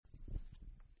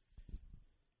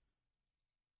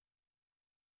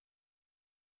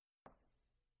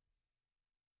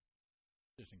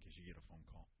in case you get a phone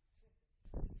call.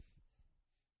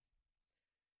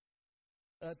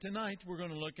 Tonight we're going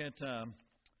to look at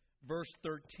verse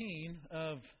 13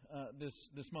 of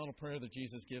this model prayer that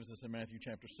Jesus gives us in Matthew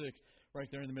chapter 6, right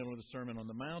there in the middle of the Sermon on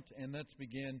the Mount. And let's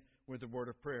begin with the word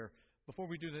of prayer. Before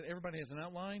we do that, everybody has an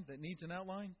outline that needs an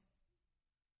outline?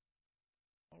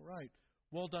 All right.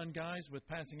 Well done, guys, with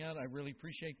passing out. I really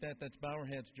appreciate that. Let's bow our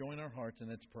heads, join our hearts, and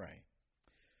let's pray.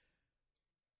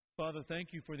 Father,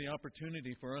 thank you for the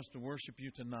opportunity for us to worship you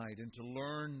tonight and to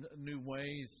learn new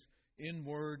ways in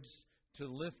words to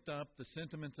lift up the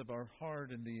sentiments of our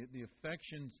heart and the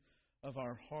affections of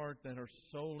our heart that are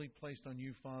solely placed on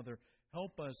you, Father.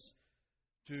 Help us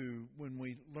to, when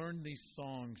we learn these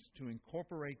songs, to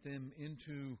incorporate them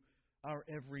into our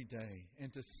everyday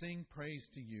and to sing praise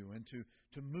to you and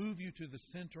to move you to the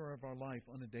center of our life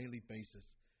on a daily basis.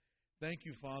 Thank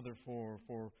you, Father, for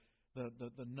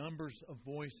the numbers of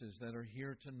voices that are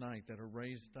here tonight that are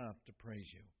raised up to praise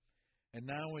you. And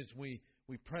now as we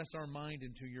press our mind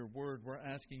into your word, we're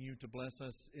asking you to bless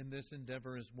us in this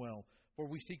endeavor as well. For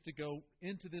we seek to go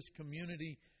into this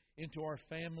community, into our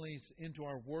families, into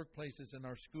our workplaces and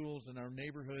our schools and our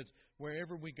neighborhoods,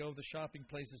 wherever we go, the shopping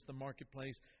places, the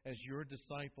marketplace, as your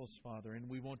disciples, Father. And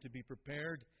we want to be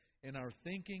prepared in our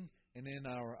thinking and in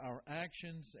our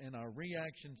actions and our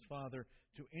reactions, Father,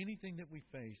 to anything that we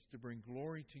face, to bring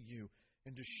glory to you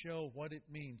and to show what it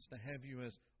means to have you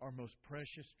as our most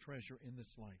precious treasure in this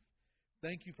life.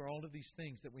 Thank you for all of these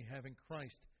things that we have in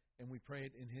Christ, and we pray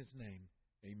it in His name.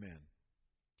 Amen.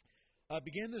 I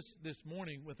began this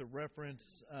morning with a reference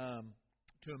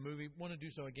to a movie. I want to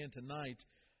do so again tonight.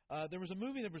 There was a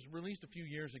movie that was released a few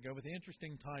years ago with the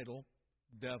interesting title,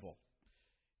 Devil.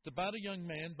 It's about a young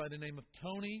man by the name of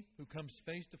Tony who comes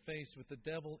face to face with the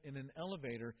devil in an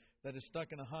elevator that is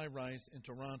stuck in a high-rise in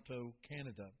Toronto,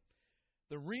 Canada.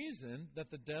 The reason that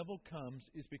the devil comes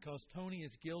is because Tony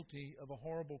is guilty of a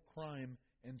horrible crime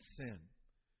and sin.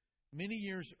 Many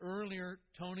years earlier,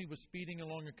 Tony was speeding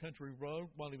along a country road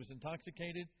while he was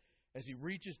intoxicated. As he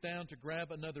reaches down to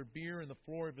grab another beer in the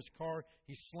floor of his car,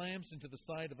 he slams into the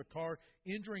side of a car,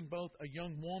 injuring both a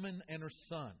young woman and her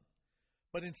son.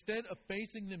 But instead of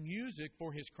facing the music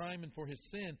for his crime and for his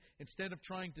sin, instead of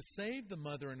trying to save the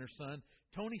mother and her son,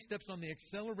 Tony steps on the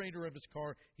accelerator of his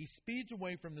car. He speeds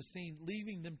away from the scene,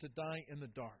 leaving them to die in the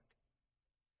dark.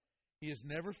 He is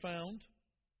never found.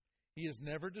 He is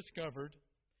never discovered.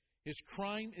 His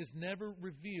crime is never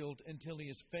revealed until he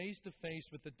is face to face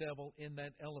with the devil in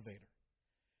that elevator.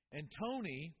 And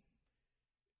Tony,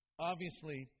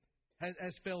 obviously,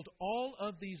 has failed all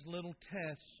of these little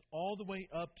tests all the way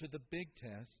up to the big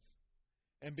tests.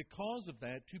 And because of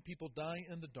that, 2 people die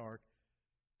in the dark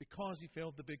because he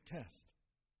failed the big test.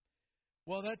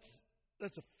 Well,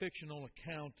 that's a fictional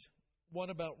account.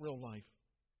 What about real life?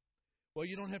 Well,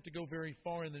 you don't have to go very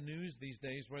far in the news these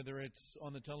days, whether it's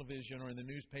on the television or in the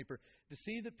newspaper, to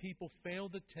see that people fail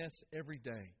the tests every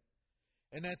day.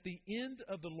 And at the end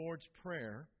of the Lord's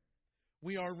Prayer,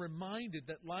 we are reminded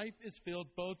that life is filled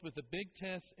both with the big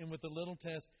tests and with the little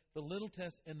tests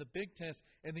and the big tests.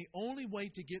 And the only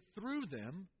way to get through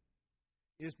them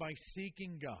is by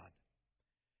seeking God.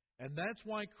 And that's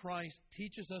why Christ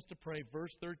teaches us to pray,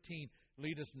 verse 13,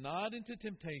 lead us not into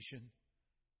temptation,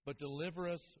 but deliver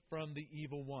us from the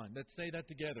evil one. Let's say that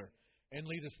together. And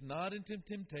lead us not into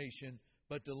temptation,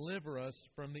 but deliver us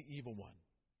from the evil one.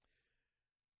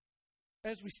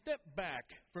 As we step back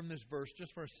from this verse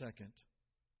just for a second,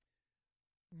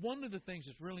 one of the things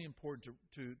that's really important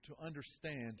to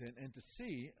understand and to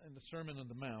see in the Sermon on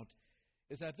the Mount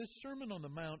is that this Sermon on the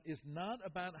Mount is not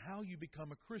about how you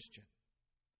become a Christian,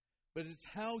 but it's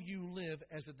how you live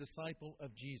as a disciple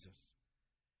of Jesus.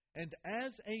 And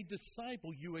as a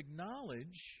disciple, you acknowledge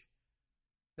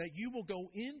that you will go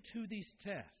into these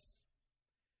tests.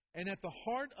 And at the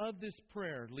heart of this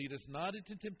prayer, lead us not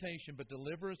into temptation, but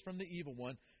deliver us from the evil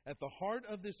one. At the heart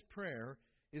of this prayer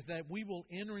is that we will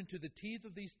enter into the teeth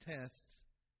of these tests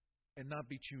and not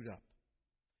be chewed up.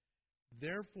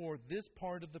 Therefore, this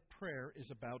part of the prayer is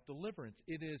about deliverance.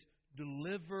 It is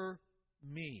deliver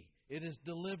me. It is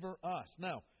deliver us.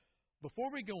 Now,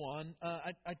 before we go on,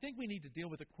 I think we need to deal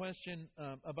with a question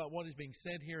about what is being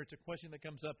said here. It's a question that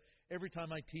comes up every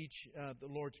time I teach the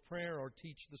Lord's Prayer or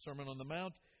teach the Sermon on the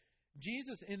Mount.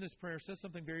 Jesus in this prayer says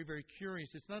something very, very curious.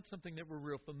 It's not something that we're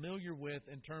real familiar with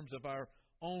in terms of our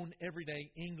own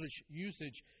everyday English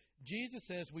usage. Jesus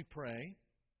says we pray,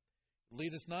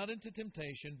 lead us not into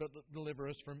temptation, but deliver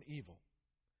us from evil.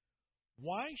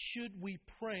 Why should we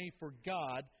pray for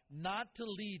God not to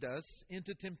lead us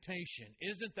into temptation?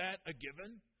 Isn't that a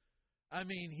given? I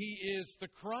mean, He is the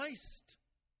Christ.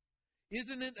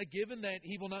 Isn't it a given that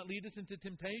He will not lead us into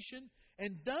temptation?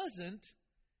 And doesn't,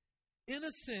 in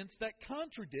a sense, that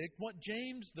contradict what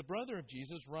James, the brother of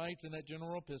Jesus, writes in that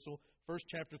general epistle, 1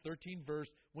 chapter 13 verse,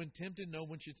 when tempted, no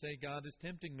one should say, God is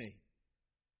tempting me.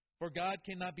 For God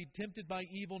cannot be tempted by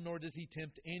evil, nor does He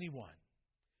tempt anyone.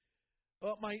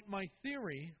 Well, my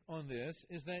theory on this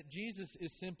is that Jesus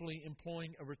is simply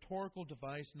employing a rhetorical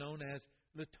device known as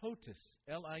litotes,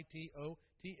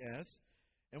 L-I-T-O-T-S.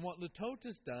 And what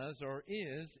litotes does, or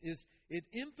is it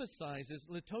emphasizes,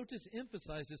 litotes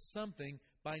emphasizes something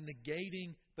by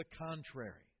negating the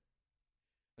contrary.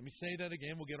 Let me say that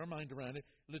again, we'll get our mind around it.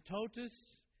 Litotes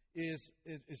is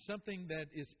something that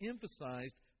is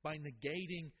emphasized by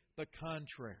negating the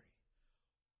contrary.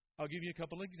 I'll give you a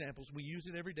couple of examples. We use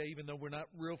it every day, even though we're not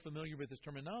real familiar with this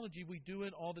terminology. We do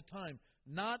it all the time.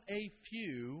 Not a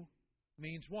few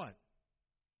means what?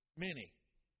 Many.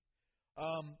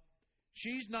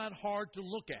 She's not hard to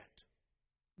look at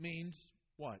means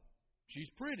what? She's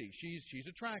pretty. She's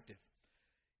attractive.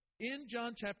 In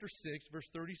John chapter 6, verse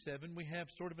 37, we have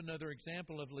sort of another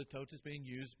example of litotes being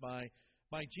used by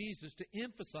Jesus to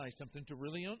emphasize something, to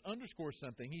really underscore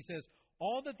something. He says,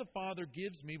 all that the Father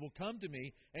gives me will come to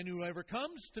me, and whoever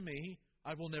comes to me,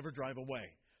 I will never drive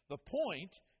away. The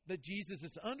point that Jesus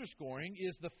is underscoring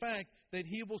is the fact that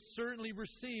He will certainly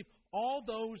receive all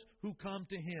those who come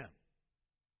to Him.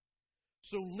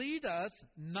 So lead us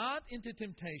not into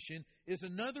temptation is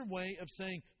another way of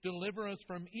saying deliver us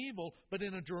from evil, but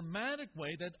in a dramatic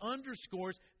way that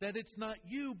underscores that it's not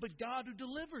you, but God who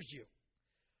delivers you.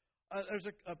 There's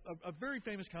a very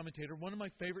famous commentator, one of my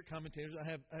favorite commentators. I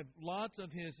have lots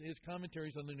of his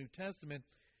commentaries on the New Testament.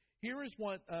 Here is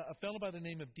what a fellow by the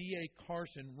name of D.A.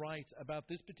 Carson writes about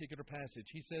this particular passage.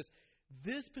 He says,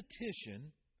 this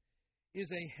petition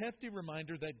is a hefty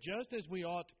reminder that just as we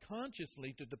ought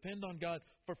consciously to depend on God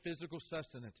for physical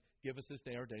sustenance, give us this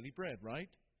day our daily bread, right?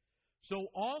 So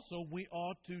also we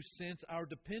ought to sense our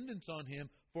dependence on Him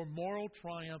for moral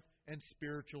triumph and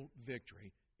spiritual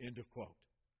victory. End of quote.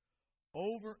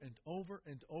 Over and over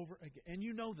and over again, and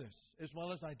you know this as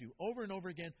well as I do, over and over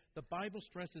again, the Bible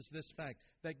stresses this fact,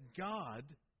 that God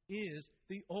is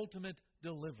the ultimate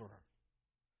deliverer.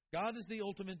 God is the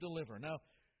ultimate deliverer. Now,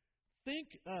 think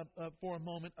for a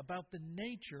moment about the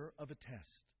nature of a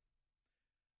test.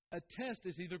 A test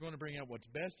is either going to bring out what's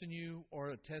best in you,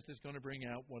 or a test is going to bring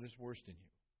out what is worst in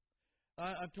you.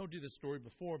 I've told you this story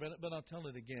before, but I'll tell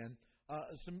it again.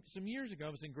 Some years ago, I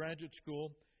was in graduate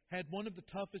school, had one of the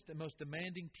toughest and most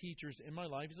demanding teachers in my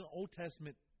life. He's an Old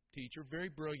Testament teacher, very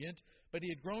brilliant, but he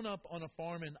had grown up on a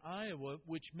farm in Iowa,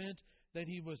 which meant that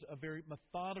he was a very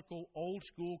methodical,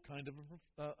 old-school kind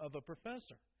of a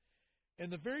professor.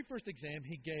 And the very first exam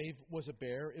he gave was a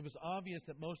bear. It was obvious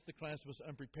that most of the class was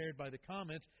unprepared by the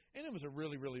comments, and it was a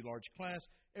really, really large class.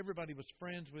 Everybody was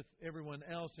friends with everyone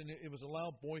else, and it was a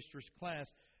loud, boisterous class,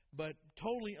 but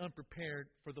totally unprepared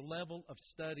for the level of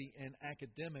study and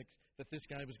academics that this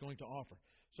guy was going to offer.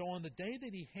 So on the day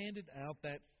that he handed out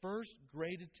that first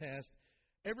graded test,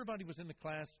 everybody was in the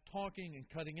class talking and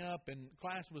cutting up, and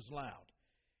class was loud.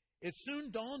 It soon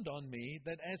dawned on me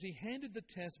that as he handed the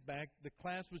test back, the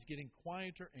class was getting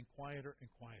quieter and quieter and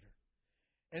quieter.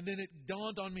 And then it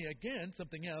dawned on me again,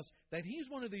 something else, that he's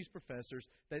one of these professors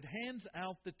that hands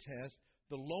out the test,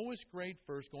 the lowest grade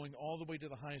first, going all the way to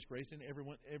the highest grade, and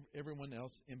everyone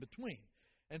else in between.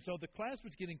 And so the class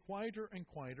was getting quieter and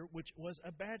quieter, which was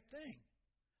a bad thing.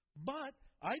 But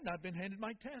I'd not been handed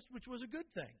my test, which was a good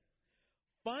thing.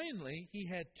 Finally, he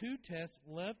had 2 tests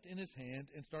left in his hand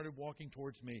and started walking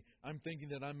towards me. I'm thinking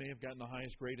that I may have gotten the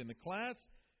highest grade in the class,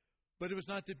 but it was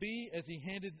not to be, as he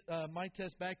handed my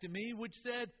test back to me, which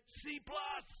said C+.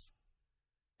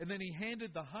 And then he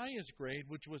handed the highest grade,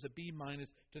 which was a B-,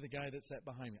 to the guy that sat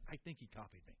behind me. I think he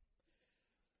copied me.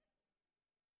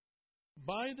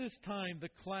 By this time,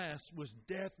 the class was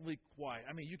deathly quiet.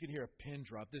 I mean, you could hear a pin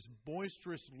drop. This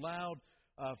boisterous, loud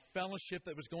fellowship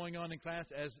that was going on in class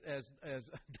as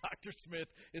Dr. Smith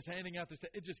is handing out this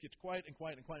test. It just gets quiet and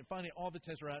quiet and quiet. And finally, all the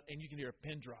tests are out, and you can hear a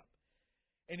pin drop.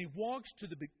 And he walks to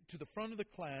the front of the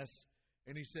class,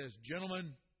 and he says,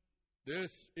 "Gentlemen,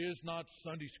 this is not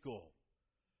Sunday school.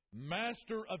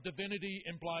 Master of divinity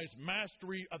implies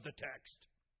mastery of the text."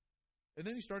 And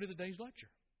then he started the day's lecture.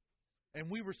 And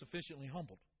we were sufficiently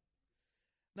humbled.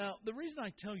 Now, the reason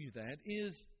I tell you that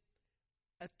is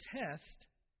a test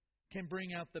can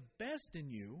bring out the best in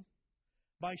you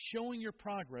by showing your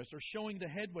progress or showing the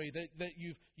headway that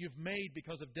you've made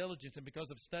because of diligence and because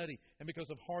of study and because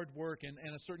of hard work and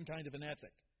a certain kind of an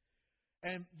ethic.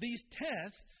 And these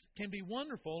tests can be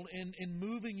wonderful in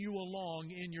moving you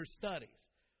along in your studies.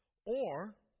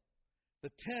 Or the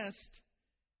test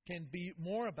can be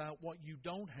more about what you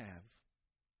don't have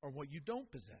or what you don't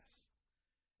possess.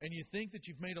 And you think that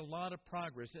you've made a lot of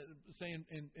progress, say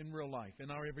in real life, in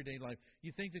our everyday life.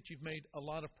 You think that you've made a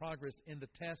lot of progress in the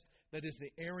test that is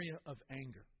the area of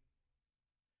anger.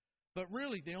 But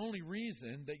really, the only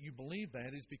reason that you believe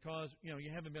that is because,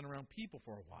 you haven't been around people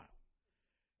for a while.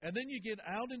 And then you get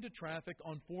out into traffic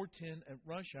on 410 at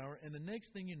rush hour, and the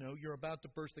next thing you know, you're about to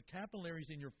burst the capillaries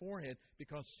in your forehead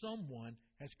because someone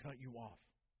has cut you off.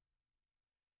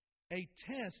 A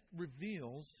test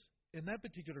reveals, in that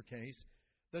particular case,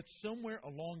 that somewhere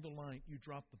along the line you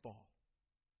dropped the ball.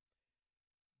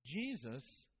 Jesus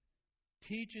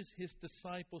teaches His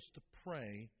disciples to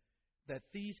pray that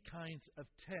these kinds of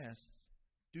tests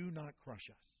do not crush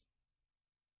us.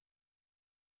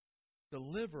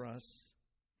 Deliver us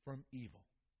from evil.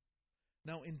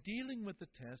 Now, in dealing with the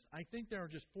test, I think there are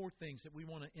just 4 things that we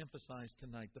want to emphasize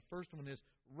tonight. The first one is,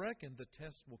 reckon the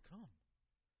tests will come.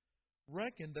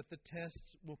 Reckon that the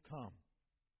tests will come.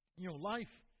 Life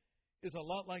is a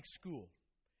lot like school.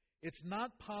 It's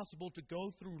not possible to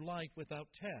go through life without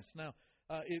tests. Now,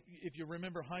 if you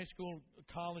remember high school,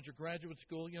 college, or graduate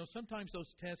school, sometimes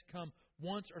those tests come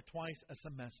once or twice a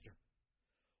semester.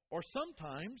 Or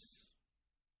sometimes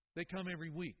they come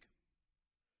every week.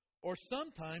 Or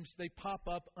sometimes they pop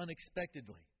up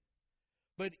unexpectedly.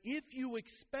 But if you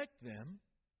expect them,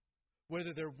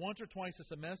 whether they're once or twice a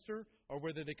semester, or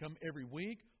whether they come every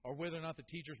week, or whether or not the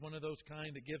teacher's one of those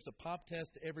kind that gives a pop test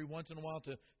every once in a while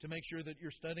to make sure that you're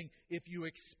studying, if you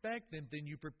expect them, then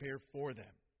you prepare for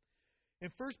them. In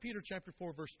 1 Peter chapter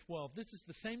 4, verse 12, this is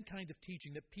the same kind of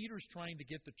teaching that Peter's trying to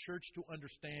get the church to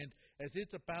understand as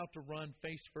it's about to run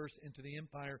face first into the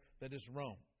empire that is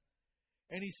Rome.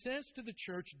 And he says to the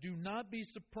church, do not be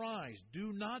surprised.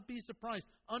 Do not be surprised.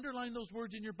 Underline those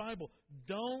words in your Bible.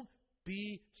 Don't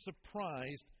be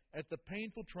surprised at the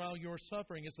painful trial you're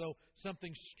suffering as though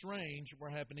something strange were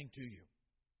happening to you.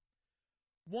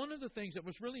 One of the things that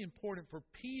was really important for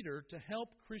Peter to help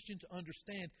Christians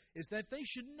understand is that they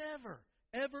should never,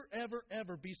 ever, ever,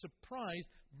 ever be surprised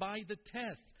by the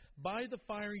tests, by the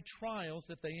fiery trials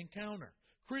that they encounter.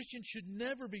 Christians should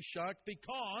never be shocked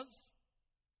because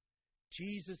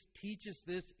Jesus teaches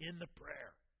this in the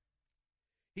prayer.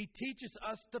 He teaches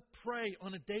us to pray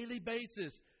on a daily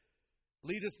basis.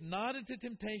 Lead us not into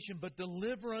temptation, but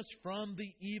deliver us from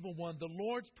the evil one. The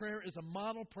Lord's Prayer is a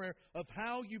model prayer of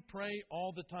how you pray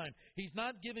all the time. He's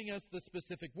not giving us the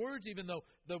specific words, even though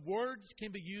the words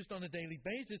can be used on a daily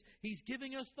basis. He's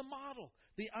giving us the model,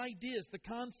 the ideas, the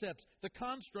concepts, the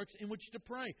constructs in which to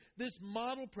pray. This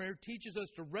model prayer teaches us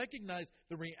to recognize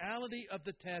the reality of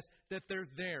the test, that they're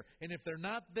there. And if they're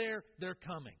not there, they're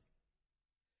coming.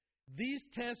 These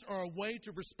tests are a way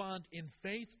to respond in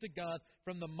faith to God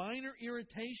from the minor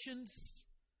irritations.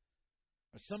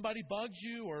 Somebody bugs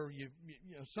you or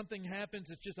something happens,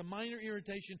 it's just a minor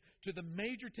irritation, to the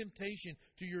major temptation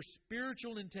to your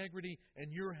spiritual integrity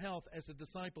and your health as a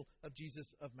disciple of Jesus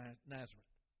of Nazareth.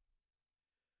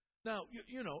 Now,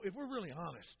 if we're really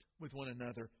honest with one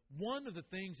another, one of the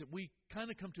things that we kind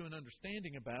of come to an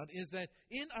understanding about is that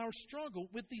in our struggle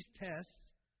with these tests,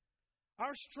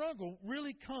 our struggle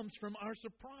really comes from our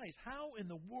surprise. How in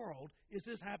the world is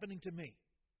this happening to me?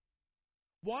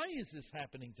 Why is this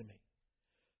happening to me?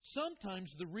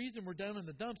 Sometimes the reason we're down in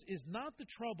the dumps is not the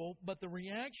trouble, but the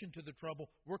reaction to the trouble.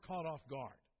 We're caught off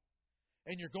guard.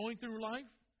 And you're going through life,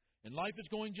 and life is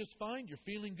going just fine. You're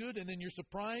feeling good, and then you're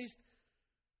surprised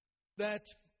that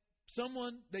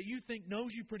someone that you think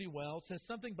knows you pretty well says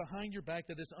something behind your back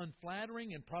that is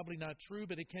unflattering and probably not true,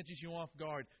 but it catches you off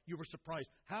guard. You were surprised.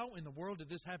 How in the world did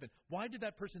this happen? Why did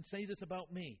that person say this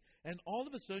about me? And all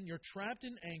of a sudden, you're trapped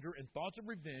in anger and thoughts of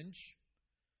revenge,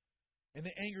 and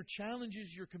the anger challenges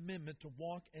your commitment to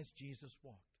walk as Jesus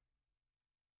walked.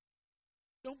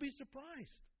 Don't be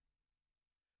surprised.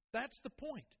 That's the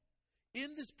point.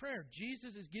 In this prayer,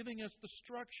 Jesus is giving us the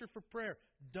structure for prayer.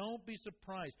 Don't be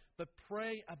surprised, but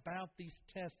pray about these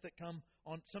tests that come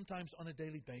sometimes on a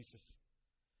daily basis.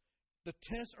 The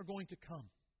tests are going to come.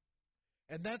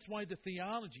 And that's why the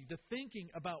theology, the thinking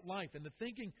about life, and the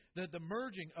thinking, the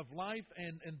merging of life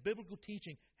and biblical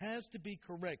teaching has to be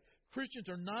correct. Christians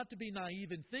are not to be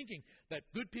naive in thinking that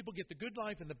good people get the good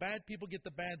life and the bad people get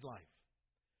the bad life.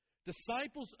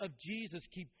 Disciples of Jesus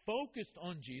keep focused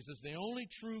on Jesus, the only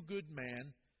true good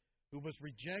man who was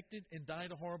rejected and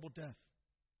died a horrible death.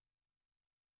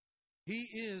 He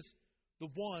is the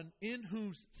one in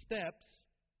whose steps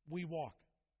we walk.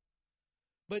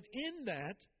 But in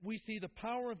that, we see the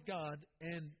power of God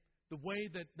and the way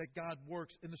that God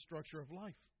works in the structure of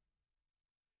life.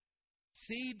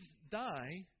 Seeds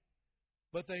die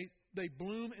but they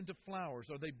bloom into flowers,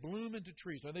 or they bloom into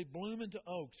trees, or they bloom into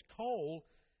oaks. Coal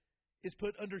is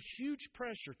put under huge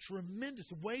pressure, tremendous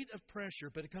weight of pressure,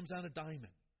 but it comes out a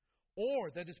diamond. Ore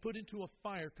that is put into a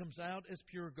fire comes out as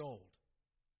pure gold.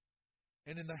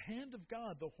 And in the hand of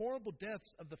God, the horrible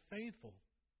deaths of the faithful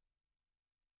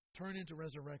turn into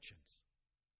resurrections.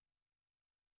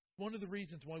 One of the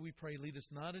reasons why we pray, lead us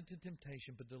not into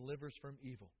temptation, but deliver us from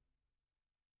evil,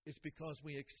 is because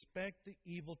we expect the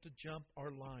evil to jump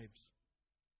our lives.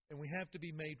 And we have to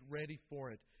be made ready for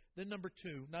it. Then number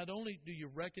 2, not only do you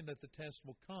reckon that the test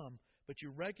will come, but you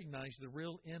recognize the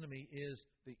real enemy is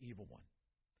the evil one.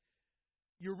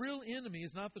 Your real enemy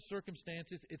is not the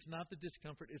circumstances, it's not the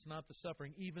discomfort, it's not the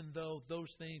suffering, even though those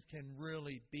things can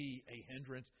really be a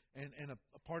hindrance and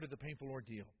a part of the painful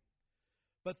ordeal.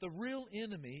 But the real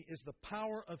enemy is the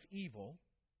power of evil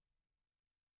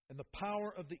and the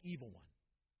power of the evil one.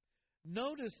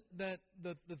 Notice that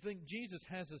the thing Jesus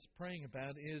has us praying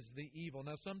about is the evil.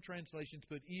 Now, some translations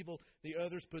put evil, the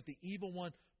others put the evil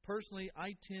one. Personally,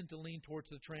 I tend to lean towards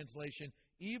the translation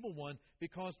evil one,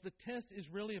 because the test is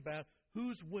really about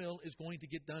whose will is going to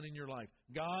get done in your life,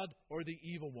 God or the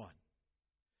evil one.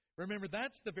 Remember,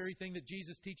 that's the very thing that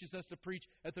Jesus teaches us to preach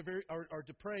at the very or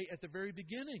to pray at the very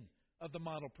beginning of the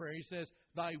model prayer. He says,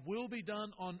 "Thy will be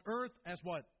done on earth as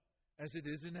what? As it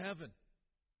is in heaven."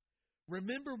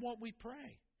 Remember what we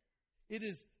pray. It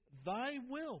is, Thy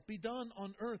will be done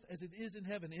on earth as it is in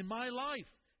heaven, in my life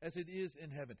as it is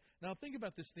in heaven. Now think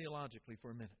about this theologically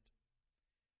for a minute.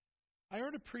 I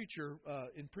heard a preacher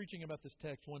in preaching about this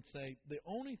text once say, the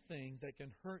only thing that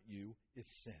can hurt you is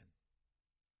sin.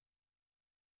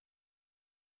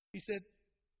 He said,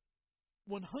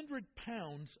 100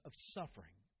 pounds of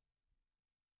suffering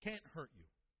can't hurt you,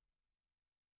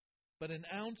 but an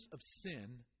ounce of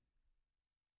sin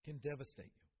can devastate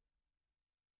you.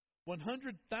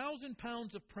 100,000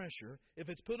 pounds of pressure, if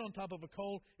it's put on top of a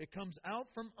coal, it comes out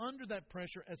from under that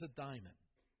pressure as a diamond.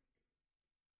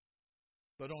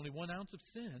 But only 1 ounce of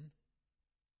sin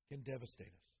can devastate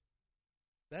us.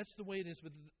 That's the way it is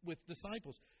with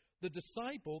disciples. The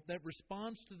disciple that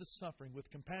responds to the suffering with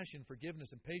compassion,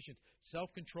 forgiveness, and patience,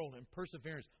 self-control, and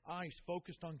perseverance, eyes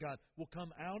focused on God, will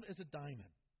come out as a diamond.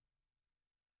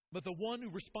 But the one who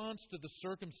responds to the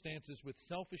circumstances with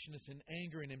selfishness and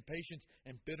anger and impatience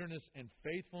and bitterness and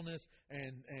faithfulness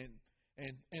and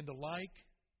the like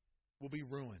will be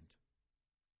ruined.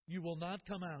 You will not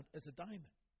come out as a diamond.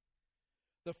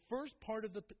 The first part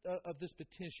of this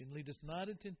petition, lead us not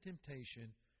into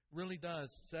temptation, really does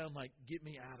sound like, get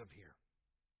me out of here.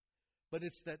 But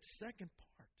it's that second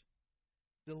part,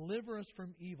 deliver us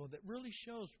from evil, that really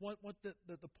shows what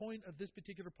the point of this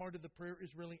particular part of the prayer is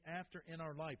really after in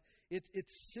our life. It's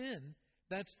sin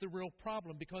that's the real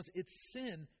problem, because it's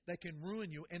sin that can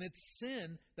ruin you, and it's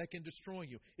sin that can destroy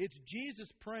you. It's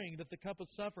Jesus praying that the cup of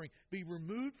suffering be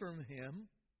removed from Him,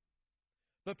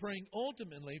 but praying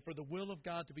ultimately for the will of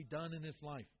God to be done in His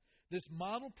life. This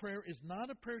model prayer is not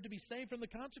a prayer to be saved from the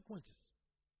consequences.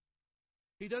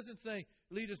 He doesn't say,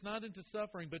 lead us not into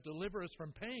suffering, but deliver us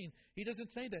from pain. He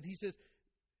doesn't say that. He says,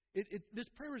 this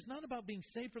prayer is not about being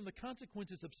saved from the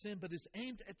consequences of sin, but is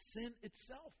aimed at sin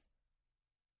itself.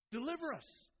 Deliver us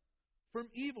from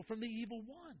evil, from the evil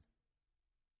one.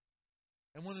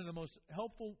 And one of the most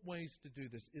helpful ways to do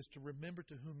this is to remember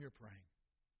to whom you're praying.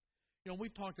 You know,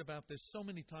 we've talked about this so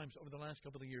many times over the last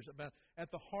couple of years, about at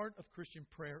the heart of Christian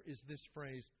prayer is this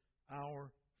phrase,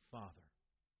 Our Father.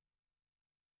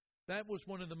 That was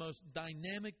one of the most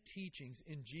dynamic teachings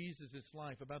in Jesus'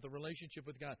 life about the relationship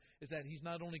with God, is that He's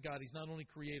not only God, He's not only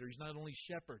Creator, He's not only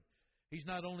Shepherd, He's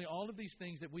not only all of these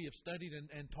things that we have studied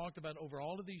and talked about over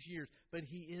all of these years, but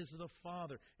He is the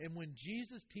Father. And when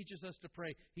Jesus teaches us to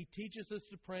pray, He teaches us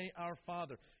to pray Our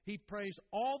Father. He prays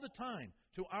all the time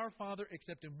to Our Father,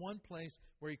 except in one place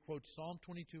where He quotes Psalm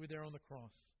 22 there on the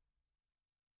cross.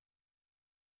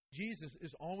 Jesus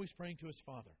is always praying to His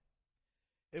Father.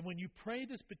 And when you pray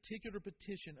this particular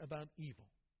petition about evil,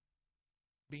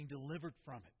 being delivered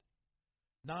from it,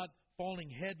 not falling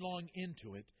headlong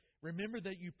into it, remember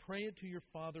that you pray it to your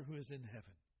Father who is in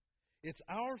heaven. It's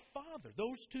Our Father,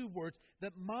 those two words,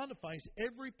 that modifies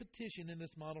every petition in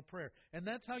this model prayer. And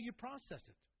that's how you process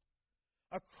it.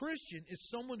 A Christian is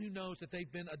someone who knows that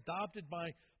they've been adopted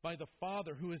by by the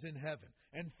Father who is in heaven.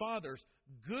 And fathers,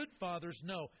 good fathers,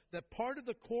 know that part of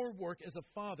the core work as a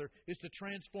father is to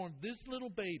transform this little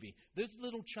baby, this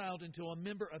little child, into a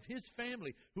member of his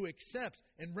family who accepts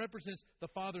and represents the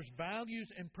father's values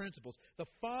and principles. The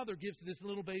father gives this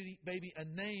little baby a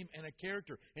name and a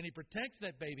character, and he protects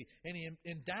that baby, and he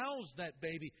endows that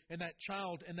baby and that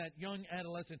child and that young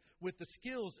adolescent with the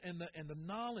skills and the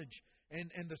knowledge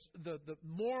and the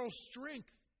moral strength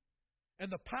and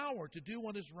the power to do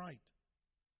what is right.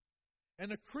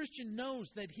 And a Christian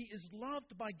knows that he is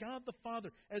loved by God the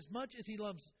Father as much as he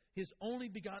loves his only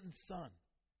begotten Son.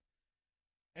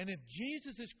 And if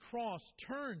Jesus' cross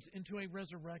turns into a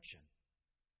resurrection,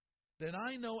 then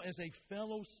I know as a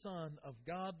fellow son of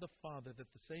God the Father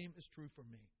that the same is true for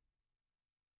me.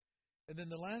 And then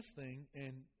the last thing,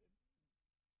 and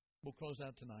we'll close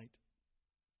out tonight,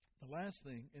 the last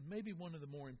thing, and maybe one of the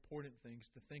more important things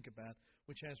to think about,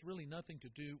 which has really nothing to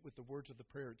do with the words of the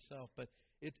prayer itself, but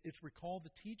it's recall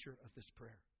the teacher of this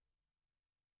prayer.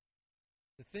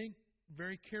 To think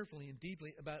very carefully and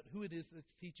deeply about who it is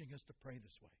that's teaching us to pray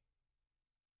this way.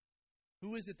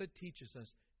 Who is it that teaches us,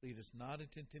 lead us not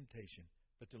into temptation,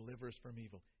 but deliver us from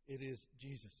evil? It is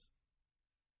Jesus.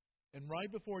 And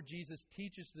right before Jesus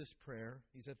teaches this prayer,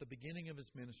 he's at the beginning of his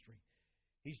ministry.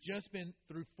 He's just been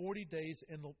through 40 days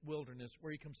in the wilderness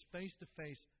where he comes face to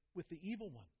face with the evil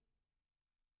one.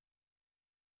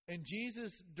 And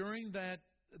Jesus, during that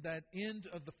end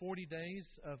of the 40 days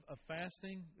of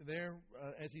fasting there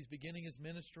as he's beginning his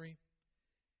ministry,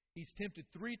 he's tempted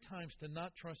 3 times to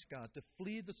not trust God, to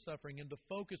flee the suffering, and to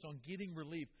focus on getting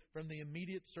relief from the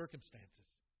immediate circumstances.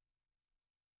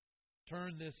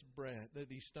 Turn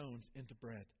these stones into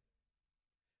bread.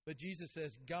 But Jesus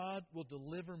says, God will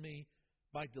deliver me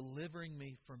by delivering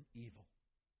me from evil.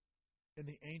 And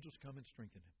the angels come and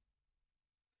strengthen him.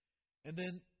 And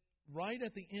then, right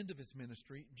at the end of his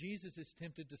ministry, Jesus is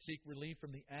tempted to seek relief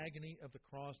from the agony of the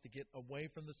cross, to get away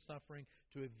from the suffering,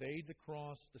 to evade the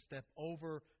cross, to step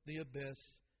over the abyss.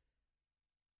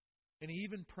 And he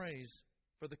even prays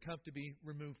for the cup to be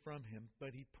removed from him,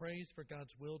 but he prays for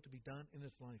God's will to be done in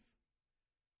his life.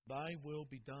 Thy will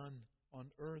be done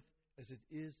on earth as it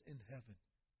is in heaven.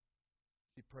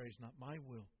 He prays, not my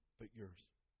will, but yours.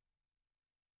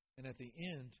 And at the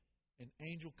end, an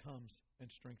angel comes and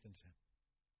strengthens him.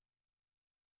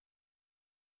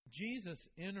 Jesus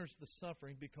enters the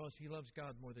suffering because he loves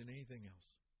God more than anything else.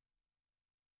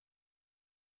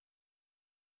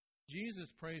 Jesus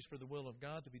prays for the will of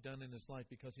God to be done in his life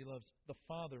because he loves the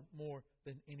Father more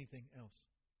than anything else.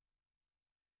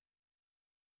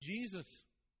 Jesus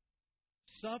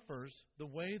suffers the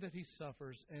way that he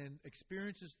suffers and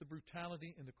experiences the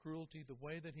brutality and the cruelty the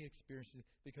way that he experiences it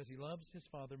because he loves his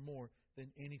Father more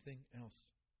than anything else.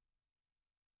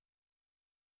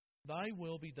 Thy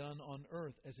will be done on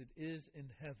earth as it is in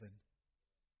heaven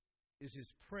is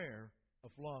his prayer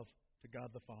of love to God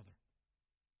the Father.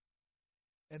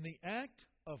 And the act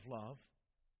of love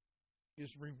is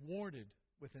rewarded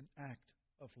with an act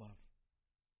of love,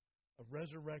 a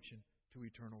resurrection to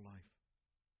eternal life.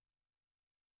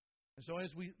 And so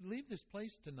as we leave this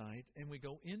place tonight and we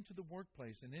go into the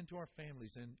workplace and into our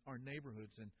families and our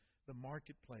neighborhoods and the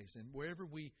marketplace and wherever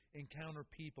we encounter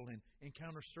people and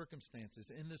encounter circumstances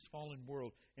in this fallen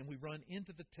world, and we run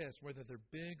into the test, whether they're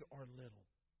big or little,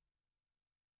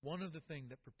 one of the things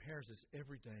that prepares us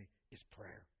every day is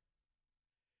prayer.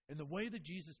 And the way that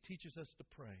Jesus teaches us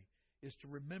to pray is to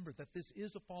remember that this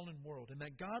is a fallen world and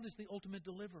that God is the ultimate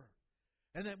deliverer.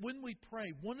 And that when we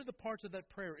pray, one of the parts of that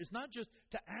prayer is not just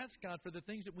to ask God for the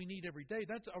things that we need every day.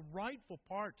 That's a rightful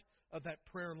part of that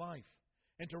prayer life.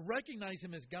 And to recognize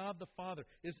him as God the Father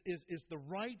is the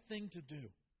right thing to do.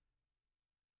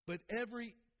 But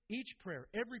every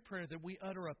prayer that we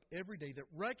utter up every day that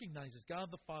recognizes God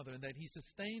the Father and that he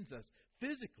sustains us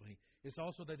physically is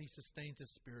also that he sustains us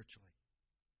spiritually.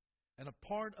 And a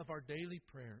part of our daily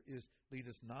prayer is, lead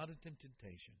us not into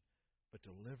temptation, but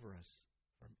deliver us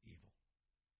from evil.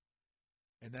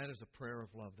 And that is a prayer of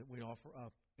love that we offer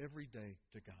up every day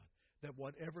to God. That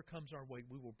whatever comes our way,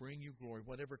 we will bring you glory.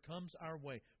 Whatever comes our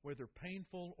way, whether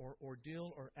painful or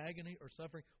ordeal or agony or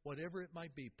suffering, whatever it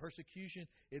might be, persecution,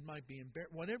 it might be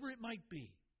embarrassment, whatever it might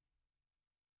be,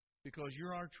 because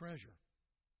you're our treasure.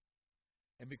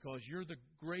 And because you're the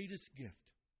greatest gift.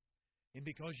 And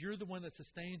because you're the one that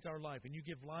sustains our life, and you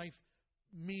give life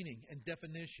meaning and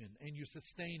definition, and you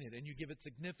sustain it, and you give it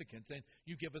significance, and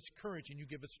you give us courage, and you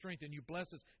give us strength, and you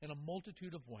bless us in a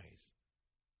multitude of ways.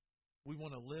 We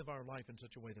want to live our life in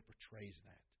such a way that portrays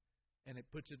that, and it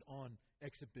puts it on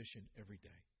exhibition every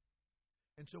day.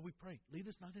 And so we pray, lead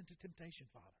us not into temptation,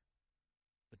 Father,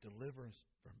 but deliver us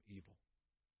from evil.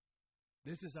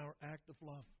 This is our act of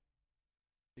love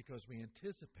because we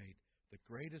anticipate the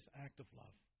greatest act of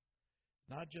love.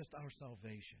 Not just our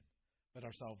salvation, but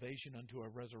our salvation unto a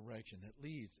resurrection that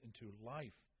leads into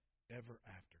life ever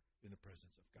after in the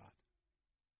presence of God.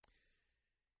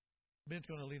 Ben's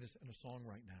going to lead us in a song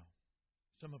right now.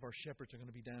 Some of our shepherds are going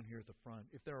to be down here at the front.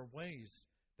 If there are ways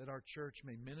that our church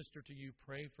may minister to you,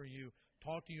 pray for you,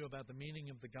 talk to you about the meaning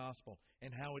of the gospel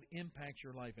and how it impacts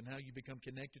your life and how you become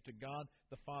connected to God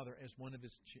the Father as one of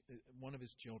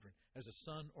His children, as a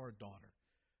son or a daughter,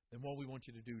 then what we want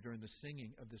you to do during the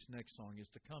singing of this next song is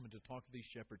to come and to talk to these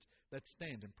shepherds. Let's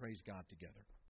stand and praise God together.